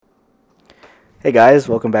Hey guys,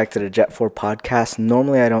 welcome back to the Jet 4 podcast.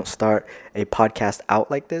 Normally I don't start a podcast out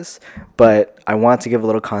like this, but I want to give a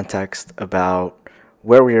little context about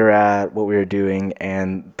where we were at, what we were doing,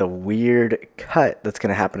 and the weird cut that's going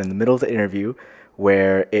to happen in the middle of the interview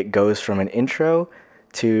where it goes from an intro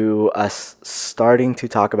to us starting to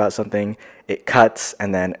talk about something, it cuts,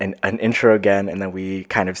 and then an intro again, and then we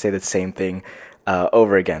kind of say the same thing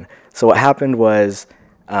over again. So what happened was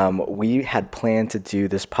we had planned to do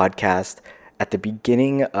this podcast at the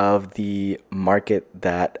beginning of the market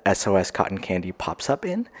that SOS cotton candy pops up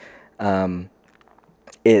in.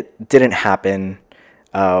 It didn't happen.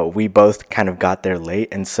 We both kind of got there late.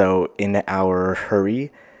 And so in our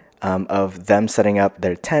hurry of them setting up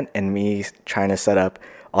their tent and me trying to set up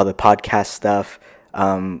all the podcast stuff,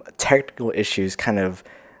 technical issues kind of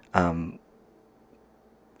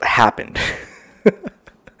happened.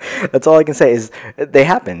 That's all I can say is they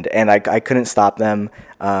happened, and I couldn't stop them.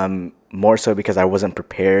 More so because I wasn't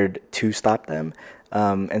prepared to stop them.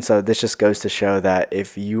 And so this just goes to show that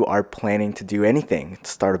if you are planning to do anything,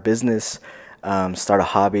 start a business, start a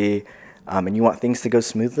hobby, and you want things to go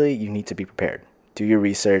smoothly, you need to be prepared. Do your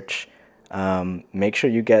research. Make sure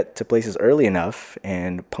you get to places early enough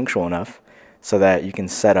and punctual enough so that you can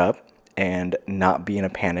set up and not be in a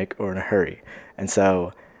panic or in a hurry. And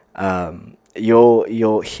so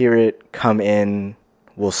you'll hear it come in.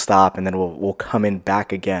 We'll stop, and then we'll come in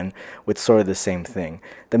back again with sort of the same thing.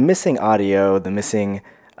 The missing audio, the missing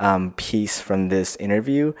piece from this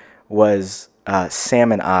interview was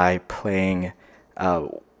Sam and I playing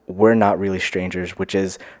We're Not Really Strangers, which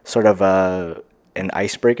is sort of an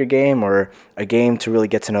icebreaker game or a game to really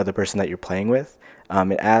get to know the person that you're playing with.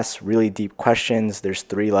 It asks really deep questions. There's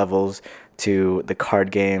 3 levels to the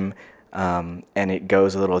card game, and it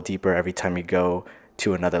goes a little deeper every time you go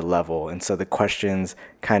to another level. And so the questions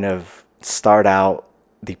kind of start out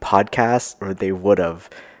the podcast, or they would have,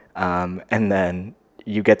 and then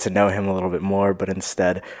you get to know him a little bit more, but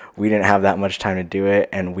instead we didn't have that much time to do it,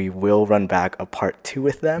 and we will run back a part 2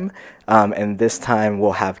 with them, and this time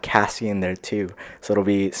we'll have Cassie in there too. So it'll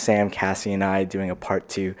be Sam, Cassie, and I doing a part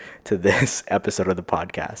 2 to this episode of the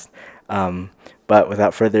podcast. But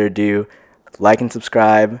without further ado, like and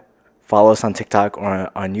subscribe. Follow us on TikTok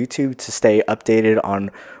or on YouTube to stay updated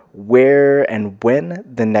on where and when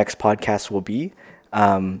the next podcast will be.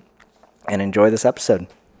 And enjoy this episode.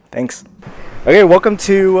 Thanks. Okay, welcome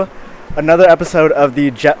to another episode of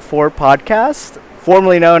the Jet 4 podcast,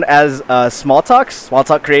 formerly known as Small Talk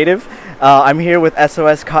Creative. I'm here with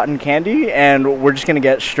SOS Cotton Candy, and we're just going to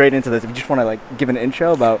get straight into this. If you just want to give an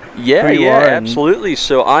intro about who you are. Absolutely.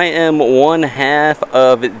 So I am one half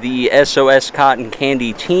of the SOS Cotton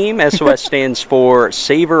Candy team. SOS stands for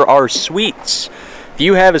Savor Our Sweets. If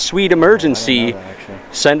you have a sweet emergency,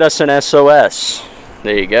 send us an SOS.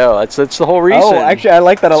 There you go. That's the whole reason. Oh, actually, I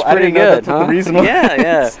like that. I didn't know good, that's what the reason was.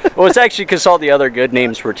 Yeah. Well, it's actually because all the other good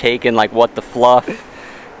names were taken, like What the Fluff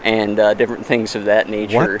and different things of that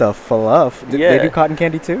nature. What the fluff? They do cotton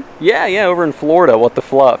candy too? Yeah, over in Florida, What the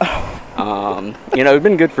Fluff. It's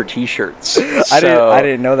been good for T-shirts. I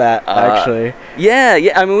didn't know that, actually.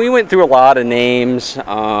 Yeah. I mean, we went through a lot of names,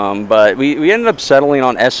 but we ended up settling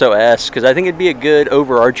on SOS because I think it'd be a good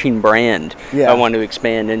overarching brand. Yeah. I wanted to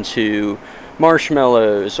expand into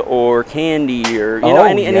marshmallows or candy or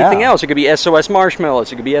anything else. It could be SOS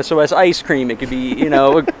marshmallows, it could be SOS ice cream, it could be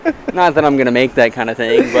not that I'm gonna make that kind of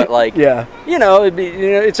thing, but it'd be,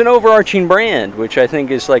 it's an overarching brand, which I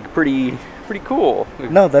think is pretty cool.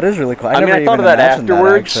 No, that is really cool. I thought of that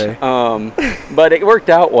afterwards, but it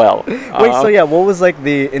worked out well. Wait, what was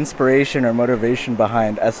the inspiration or motivation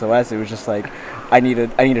behind SOS? It was just I need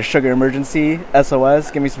a sugar emergency.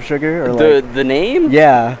 SOS, give me some sugar, or the name?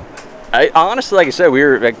 Yeah. I honestly, like I said, we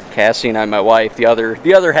were Cassie and I, my wife, the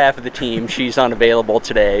other half of the team. She's unavailable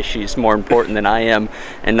today. She's more important than I am,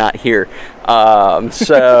 and not here.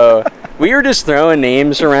 So we were just throwing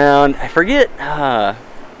names around. I forget.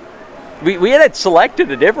 We had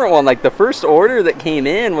selected a different one. The first order that came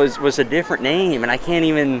in was a different name, and I can't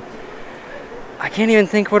even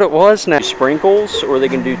think what it was now. Sprinkles, or they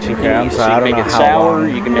can do two things. So you can make it sour,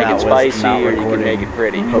 you can make it spicy, or you can make it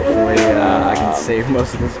pretty. Hopefully, I can save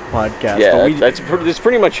most of this podcast. Yeah, that's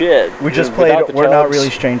pretty much it. We just played We're Not Really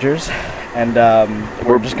Strangers, and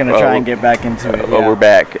we're just going to try and get back into it. Oh, we're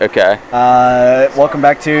back. Okay. Welcome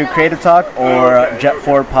back to Creative Talk, or Jet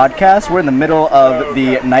 4 podcast. We're in the middle of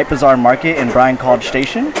the Night Bazaar Market in Bryan College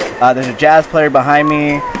Station. There's a jazz player behind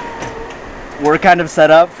me. we're kind of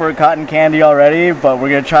set up for cotton candy already, but we're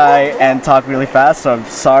gonna try and talk really fast. So I'm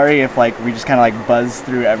sorry if like we just kind of like buzz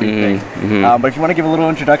through everything. But if you want to give a little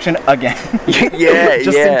introduction again,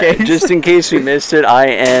 just in case we missed it, I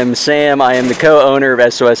am Sam. I am the co-owner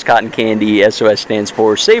of SOS Cotton Candy. SOS stands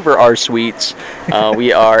for Savor Our Sweets.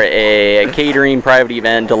 We are a catering, private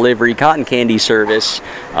event, delivery, cotton candy service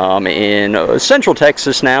in Central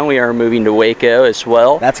Texas. Now we are moving to Waco as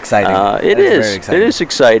well. That's exciting. It is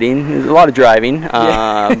exciting. There's a lot of driving,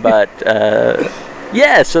 but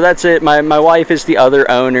so that's it. My wife is the other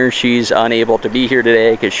owner. She's unable to be here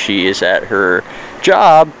today because she is at her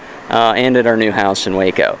job and at our new house in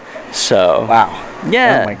Waco. So wow.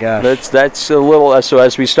 Yeah. Oh my gosh. That's a little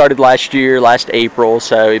SOS. We started last April,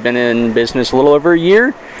 so we've been in business a little over a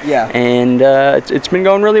year. Yeah. And it's been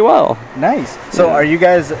going really well. Nice. So are you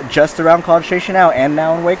guys just around College Station now and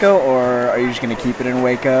now in Waco, or are you just going to keep it in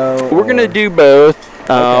Waco? We're going to do both.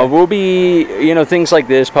 We'll be, things like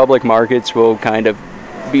this, public markets will kind of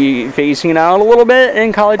be phasing out a little bit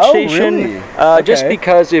in College Station. Really? Just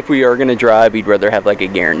because if we are going to drive, we'd rather have like a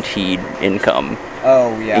guaranteed income.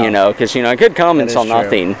 Oh, yeah. Because, I could come and sell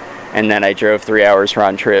nothing, and then I drove 3 hours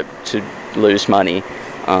round trip to lose money.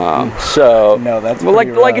 So no, that's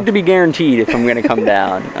like it to be guaranteed if I'm going to come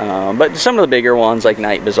down. But some of the bigger ones, like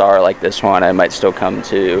Night Bazaar, like this one, I might still come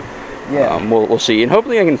to. Yeah. We'll see, and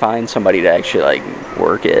hopefully I can find somebody to actually like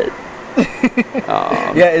work it.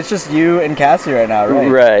 Yeah, it's just you and Cassie right now,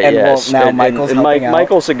 right? Right. And yes. now Michael's helping out.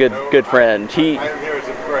 Michael's a good friend. I am here as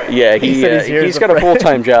a friend. Yeah, he's got a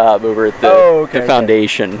full-time job over at the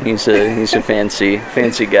foundation. Okay. He's a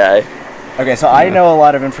fancy guy. Okay, so I know a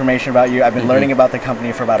lot of information about you. I've been learning about the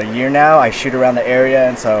company for about a year now. I shoot around the area,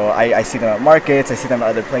 and so I see them at markets. I see them at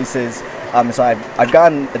other places. So I've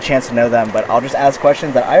gotten a chance to know them, but I'll just ask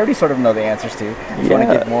questions that I already sort of know the answers to. If you want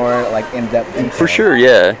to give more like in-depth detail. For sure,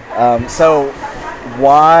 yeah. So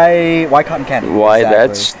why cotton candy? Why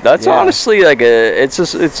exactly? that's honestly like it's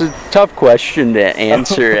a tough question to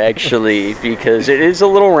answer actually, because it is a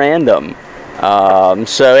little random.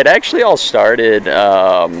 So it actually all started.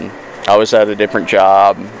 I was at a different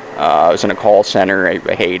job. I was in a call center.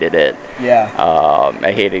 I hated it. Yeah.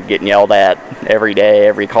 I hated getting yelled at every day.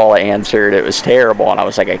 Every call I answered, it was terrible. And I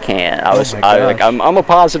was like, I can't. I'm a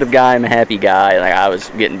positive guy. I'm a happy guy. Like I was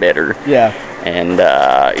getting bitter. Yeah. And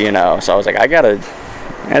so I was like, I gotta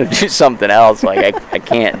do something else. Like I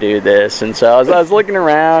can't do this. And so I was looking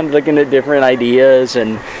around, looking at different ideas,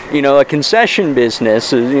 and a concession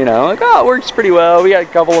business is it works pretty well. We got a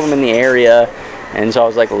couple of them in the area. And so I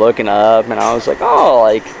was like looking up, and I was like, oh,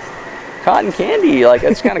 like cotton candy, like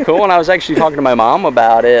that's kind of cool. And I was actually talking to my mom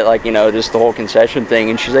about it, like just the whole concession thing.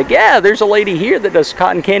 And she's like, yeah, there's a lady here that does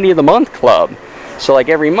Cotton Candy of the Month Club. So like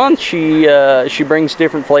every month she brings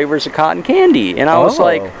different flavors of cotton candy. And I was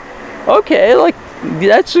like, okay, like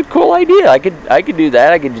that's a cool idea. I could do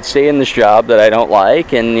that. I could stay in this job that I don't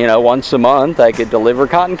like, and once a month I could deliver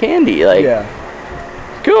cotton candy. Like,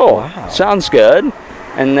 cool. Wow. Sounds good.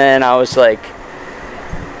 And then I was like,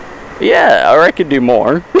 yeah, or I could do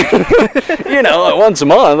more. Once a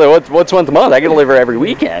month. What's once a month? I can deliver every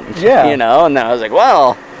weekend. Yeah. And then I was like,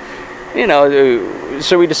 well,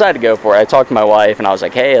 so we decided to go for it. I talked to my wife, and I was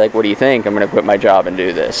like, hey, like, what do you think? I'm going to quit my job and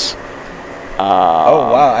do this. Oh,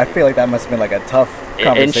 wow. I feel like that must have been like a tough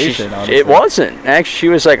conversation, honestly. It wasn't. Actually, she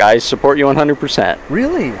was like, I support you 100%.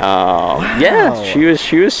 Really? Wow. Yeah, she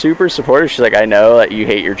was super supportive. She's like, I know that you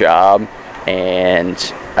hate your job. And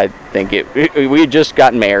I think we had just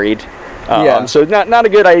gotten married, so not a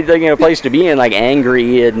good place to be in, like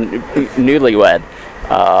angry and newlywed.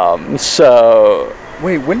 So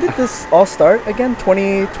wait, when did this all start again?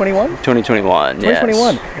 2021. 2021.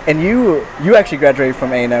 2021. Yes. And you actually graduated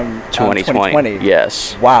from A&M 2020.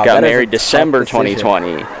 Yes. Wow. Got married December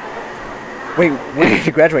 2020. Wait, when did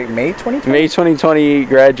you graduate? May 2020? May 2020,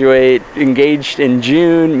 graduate, engaged in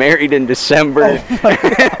June, married in December. Oh my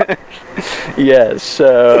God. Yes,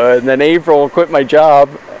 and then April, quit my job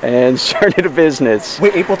and started a business.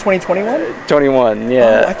 Wait, April 2021? 21,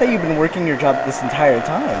 yeah. Oh, I thought you'd been working your job this entire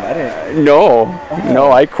time. I didn't.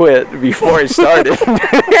 No, I quit before I started.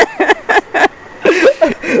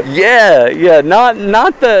 Yeah,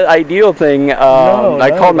 not the ideal thing. I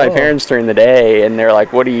called my parents during the day, and they're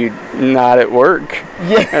like, "What are you not at work?"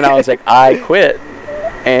 Yeah. And I was like, "I quit,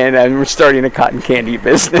 and I'm starting a cotton candy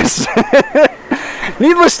business."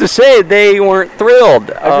 Needless to say, they weren't thrilled.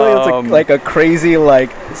 I feel like it's like a crazy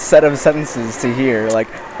set of sentences to hear. Like,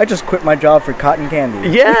 I just quit my job for cotton candy.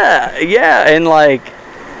 Yeah, and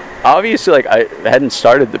obviously, I hadn't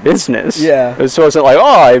started the business. Yeah. This wasn't like,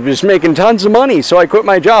 I was making tons of money, so I quit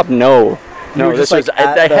my job. No. This was,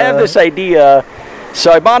 I have this idea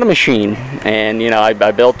So I bought a machine, and I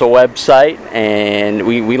built a website, and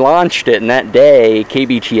we launched it. And that day,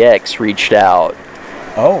 KBTX reached out.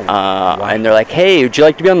 Oh. Wow. And they're like, "Hey, would you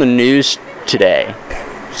like to be on the news today?"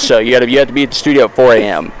 So you have to be at the studio at 4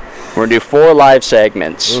 a.m. We're gonna do 4 live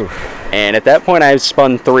segments. Oof. And at that point, I had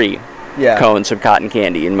spun 3 Yeah. cones of cotton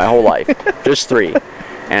candy in my whole life, just 3.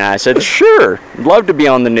 And I said, "Sure, I'd love to be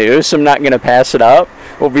on the news. I'm not gonna pass it up.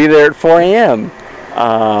 We'll be there at 4 a.m."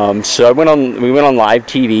 So we went on live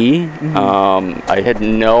TV. I had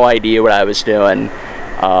no idea what I was doing.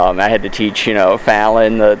 I had to teach,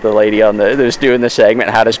 Fallon, the lady that was doing the segment,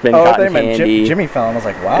 how to spin cotton candy. Jimmy Fallon. I was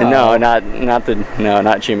like, wow. No,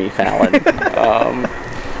 not Jimmy Fallon.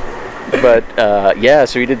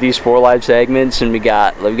 So we did these 4 live segments, and we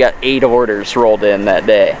got 8 orders rolled in that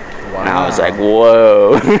day. Wow. And I was like,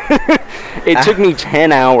 whoa. It took me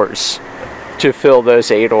 10 hours to fill those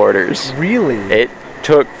 8 orders. Really? It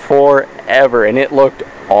took forever, and it looked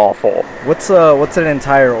awful. What's an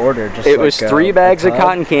entire order? Just it was 3 bags of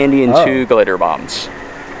cotton candy and 2 glitter bombs.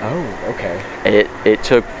 Oh, okay. It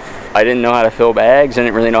took. I didn't know how to fill bags. I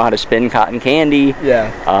didn't really know how to spin cotton candy.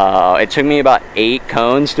 Yeah. It took me about 8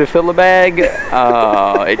 cones to fill a bag.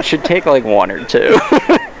 It should take like 1 or 2.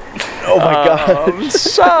 Oh my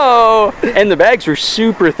god. And the bags were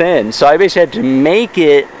super thin, so I basically had to make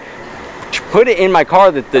it. Put it in my car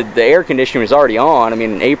that the air conditioning was already on. I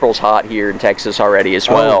mean, April's hot here in Texas already as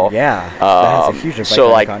well. Oh, yeah. That has a huge effect so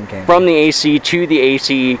on like cotton candy. From the AC to the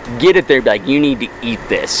AC, get it there. Be like, you need to eat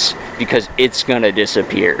this because it's gonna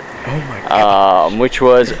disappear. Oh my god. Which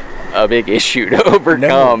was a big issue to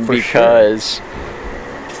overcome because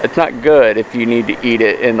it's not good if you need to eat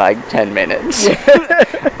it in like 10 minutes.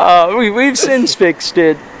 We've since fixed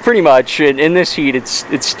it. Pretty much, in this heat, it's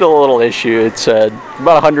still a little issue. It's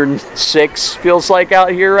about 106 feels like out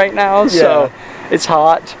here right now, so it's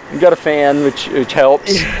hot. We got a fan, which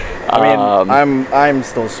helps. I mean, I'm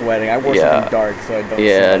still sweating. I wore something dark, so I don't.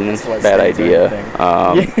 Yeah, sweat bad idea.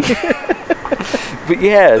 But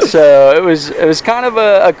so it was kind of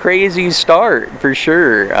a crazy start for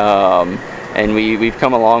sure. And we've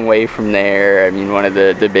come a long way from there. I mean, one of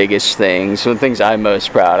the biggest things, one of the things I'm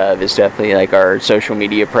most proud of is definitely like our social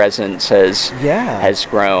media presence has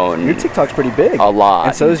grown. Your TikTok's pretty big. A lot.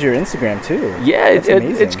 And so is your Instagram too. Yeah,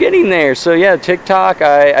 it's getting there. So yeah, TikTok,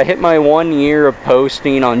 I hit my 1 year of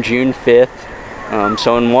posting on June 5th.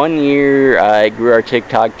 So in 1 year, I grew our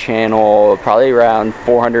TikTok channel probably around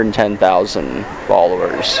 410,000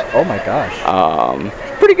 followers. Oh my gosh.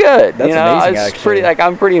 Pretty good. That's amazing, actually.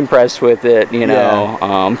 I'm pretty impressed with it.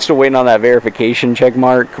 I'm still waiting on that verification check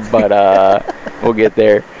mark, but we'll get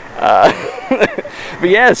there. But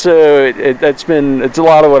yeah, so it's a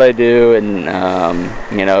lot of what I do, and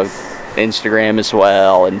Instagram as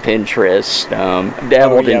well, and Pinterest.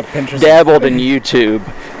 Dabbled in YouTube,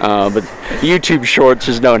 but YouTube Shorts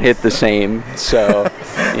just don't hit the same. So,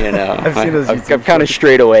 I've kind of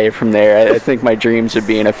strayed away from there. I think my dreams of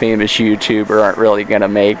being a famous YouTuber aren't really gonna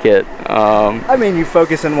make it. I mean, you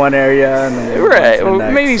focus in one area, and then right.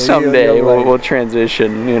 Well, maybe someday we'll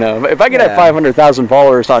transition. If I could have 500,000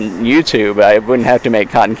 followers on YouTube, I wouldn't have to make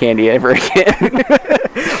cotton candy ever again.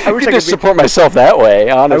 I wish I could support myself that way.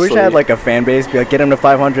 Honestly, I wish I had like a fan base. Be like, get them to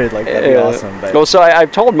 500. Like that'd be awesome. But. Well, so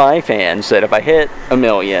I've told my fans that if I hit 1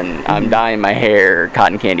 million, I'm dyeing my hair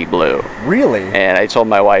cotton candy blue. Really? And I told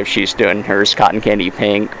my wife she's doing hers cotton candy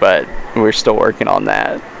pink, but we're still working on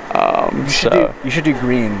that. You should do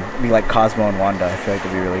green. Be like Cosmo and Wanda. I feel like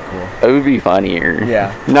it'd be really cool. It would be funnier.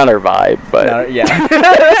 Yeah. Not our vibe, but yeah.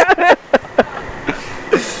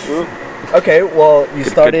 Okay. Well, you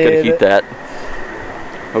started. Could heat that.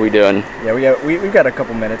 What are we doing? Yeah, we've got a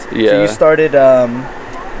couple minutes. Yeah. So you started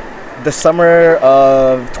the summer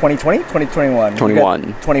of 2020, 2021.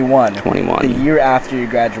 21. The year after you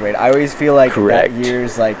graduate. I always feel like Correct. that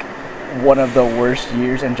year's like one of the worst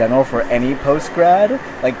years in general for any post grad.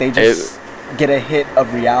 Like they just get a hit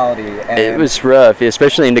of reality. And it was rough,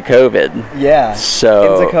 especially into COVID. Yeah.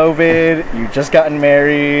 So into COVID, you just gotten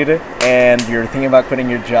married, and you're thinking about quitting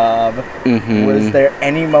your job. Mm-hmm. Was there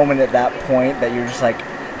any moment at that point that you're just like,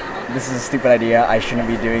 this is a stupid idea, I shouldn't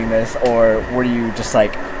be doing this? Or were you just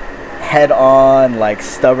like head on, like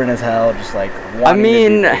stubborn as hell, just like wanting to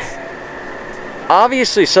do this?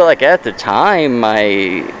 Obviously, so like at the time,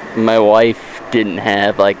 my wife didn't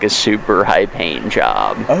have like a super high paying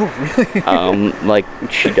job. Oh, really? Like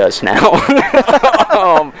she does now.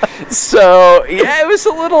 So yeah, it was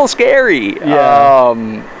a little scary. Yeah.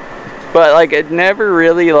 But like it never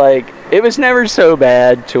really it was never so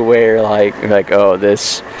bad to where like oh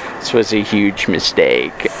this was a huge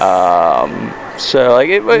mistake. So like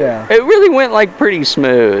it really went like pretty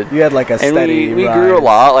smooth. You had like a steady and we grew a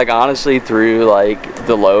lot, like honestly through like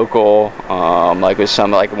the local, like with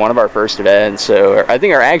some like one of our first events. So I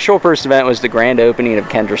think our actual first event was the grand opening of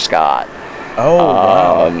Kendra Scott. Oh,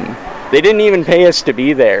 wow. They didn't even pay us to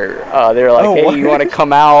be there. They were like, hey, what? you want to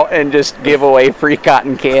come out and just give away free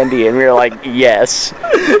cotton candy? And we were like, yes,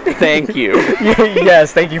 thank you.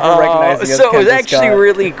 Yes, thank you for recognizing us. So it was actually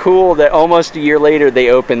really cool that almost a year later they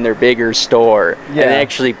opened their bigger store and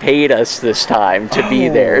actually paid us this time to be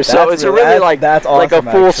there. So it's a really that's awesome, like a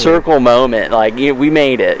full circle moment. Like we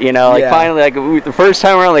made it, you know, like finally, like the first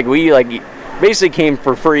time around, like we like basically came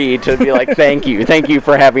for free to be like, thank you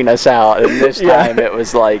for having us out. And this time it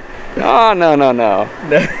was like, oh no,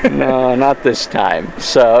 not this time.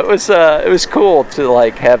 So it was cool to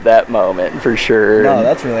like have that moment for sure. No,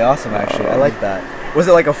 that's really awesome actually. I like that. Was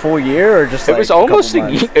it like a full year or just like it was almost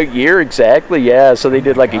a year exactly, yeah. So they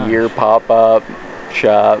did like a year pop-up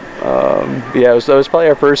shop. It was probably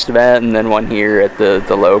our first event, and then one here at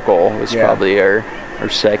the local was probably our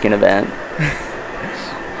second event.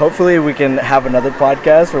 Hopefully we can have another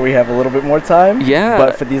podcast where we have a little bit more time. Yeah.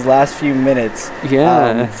 But for these last few minutes,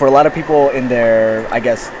 for a lot of people in their, I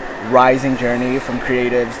guess, rising journey from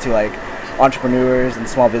creatives to like entrepreneurs and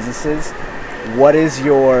small businesses, what is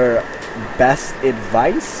your best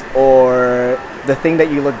advice or the thing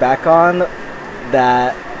that you look back on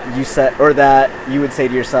that you said, or that you would say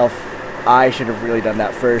to yourself, I should have really done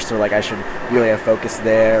that first, or like I should really have focused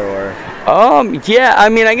there, or... I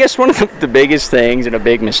mean, I guess one of the biggest things and a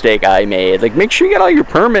big mistake I made, like make sure you get all your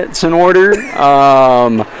permits in order.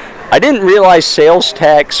 I didn't realize sales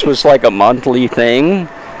tax was like a monthly thing.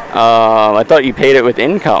 I thought you paid it with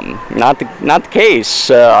income. Not the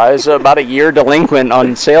case. I was about a year delinquent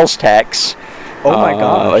on sales tax. Oh my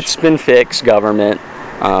gosh. It's been fixed, government.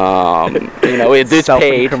 It's paid.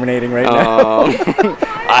 Self-incriminating right now.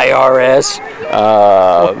 IRS.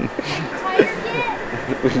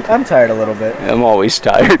 I'm tired a little bit. I'm always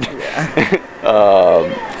tired.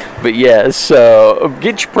 But yeah, so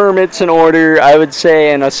get your permits in order. I would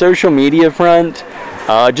say in a social media front,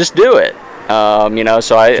 just do it.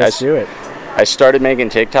 So I do it. I started making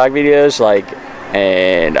TikTok videos,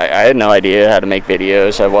 and I had no idea how to make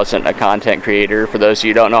videos. I wasn't a content creator. For those of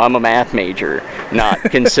you who don't know, I'm a math major, not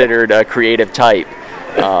considered a creative type.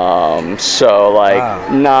 Not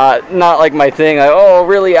like my thing, like, oh,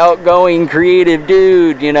 really outgoing creative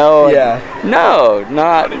dude, you know? Yeah. No,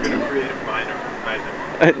 not even a creative minor.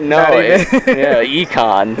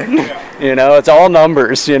 Econ. You know, it's all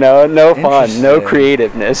numbers, you know, no fun, no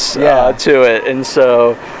creativeness to it. And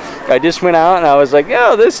so I just went out and I was like,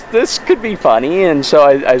 oh, this could be funny. And so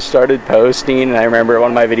I started posting, and I remember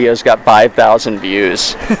one of my videos got 5,000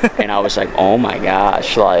 views. And I was like, oh my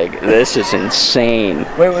gosh, like, this is insane.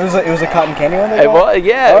 Wait, it was a cotton candy one? It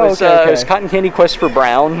was Cotton Candy Quest for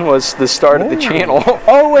Brown was the start of the channel.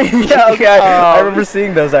 Oh, wait, yeah, okay. I remember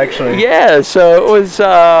seeing those, actually. Yeah, so it was,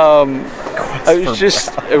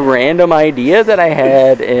 just a random idea that I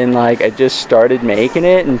had, and, like, I just started making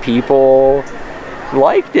it, and people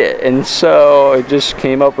liked it, and so I just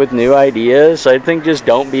came up with new ideas. I think just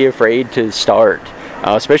don't be afraid to start.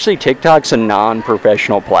 Especially TikTok's a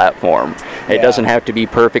non-professional platform. It doesn't have to be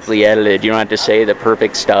perfectly edited. You don't have to say the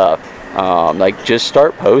perfect stuff. Just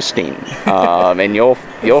start posting, and you'll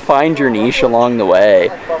find your niche along the way.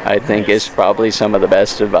 I think is probably some of the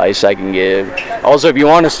best advice I can give. Also, if you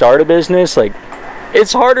want to start a business, like,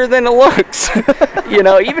 it's harder than it looks. You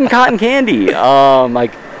know, even cotton candy.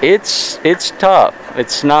 It's tough.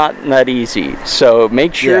 It's not that easy. So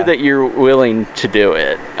make sure that you're willing to do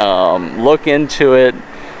it. Look into it.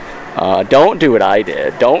 Don't do what I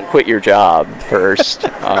did. Don't quit your job first.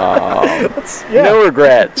 No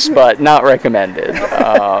regrets, but not recommended.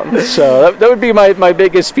 So that would be my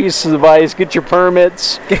biggest piece of advice. Get your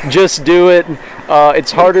permits. Just do it.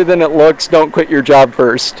 It's harder than it looks. Don't quit your job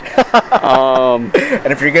first. And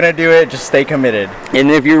if you're going to do it, just stay committed. And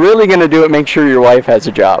if you're really going to do it, make sure your wife has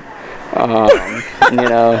a job.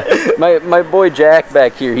 My boy Jack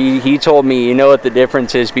back here, he told me, you know what the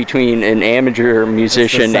difference is between an amateur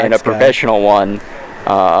musician and a professional one.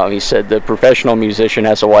 He said the professional musician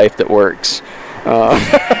has a wife that works.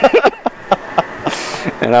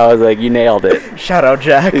 And I was like, you nailed it. Shout out,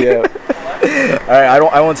 Jack. Yeah. All right,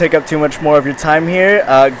 I won't take up too much more of your time here.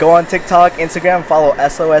 Go on TikTok, Instagram, follow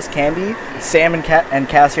SOS Candy. Sam and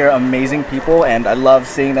Cassie are amazing people, and I love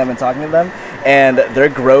seeing them and talking to them. and their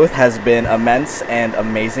growth has been immense and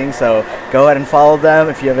amazing. So go ahead and follow them.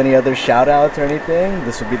 If you have any other shout outs or anything,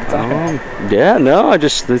 this would be the time. Yeah, no,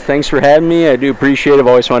 thanks for having me. I do appreciate it. I've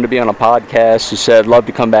always wanted to be on a podcast. You said I'd love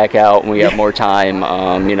to come back out when we have more time.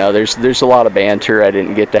 There's a lot of banter I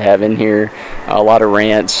didn't get to have in here, a lot of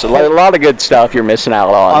rants, a lot of good stuff you're missing out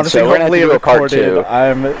on. Honestly, so we're gonna have to do a part 2.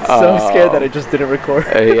 I'm so scared that it just didn't record.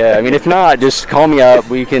 Yeah, I mean, if not, just call me up.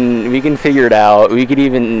 We can figure it out. We could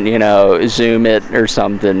even Zoom it or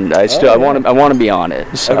something. I want to be on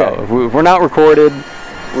it. So if we're not recorded.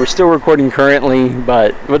 We're still recording currently,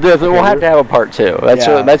 but we'll have to have a part 2.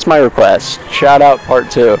 That's my request. Shout out part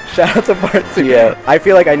 2. Shout out to part 2. Yeah. I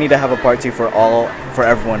feel like I need to have a part 2 for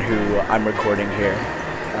everyone who I'm recording here,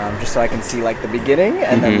 just so I can see like the beginning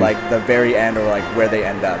and then like the very end or like where they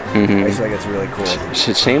end up. I feel like it's really cool.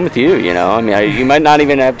 Same with you. I mean, you might not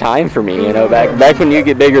even have time for me. Back when you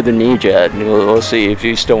get bigger than me, Jed. We'll see if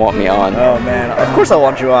you still want me on. Oh man, of course I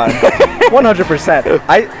want you on.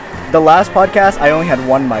 100%. The last podcast, I only had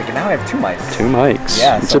one mic, and now I have 2 mics. 2 mics.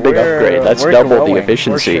 Yeah, it's a big upgrade. That's double the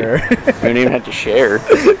efficiency. Sure. We don't even have to share.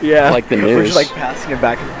 Yeah, like the news. We're just like passing it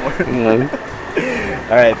back and forth.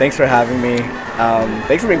 All right, thanks for having me.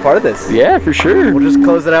 Thanks for being part of this. Yeah, for sure. We'll just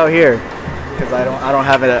close it out here because I don't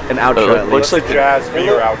have an outro. It looks like Jazz be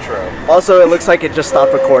your outro. Also, it looks like it just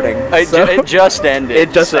stopped recording. It just ended.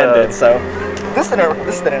 It just ended. So this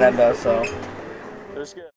didn't end though. So. It was good.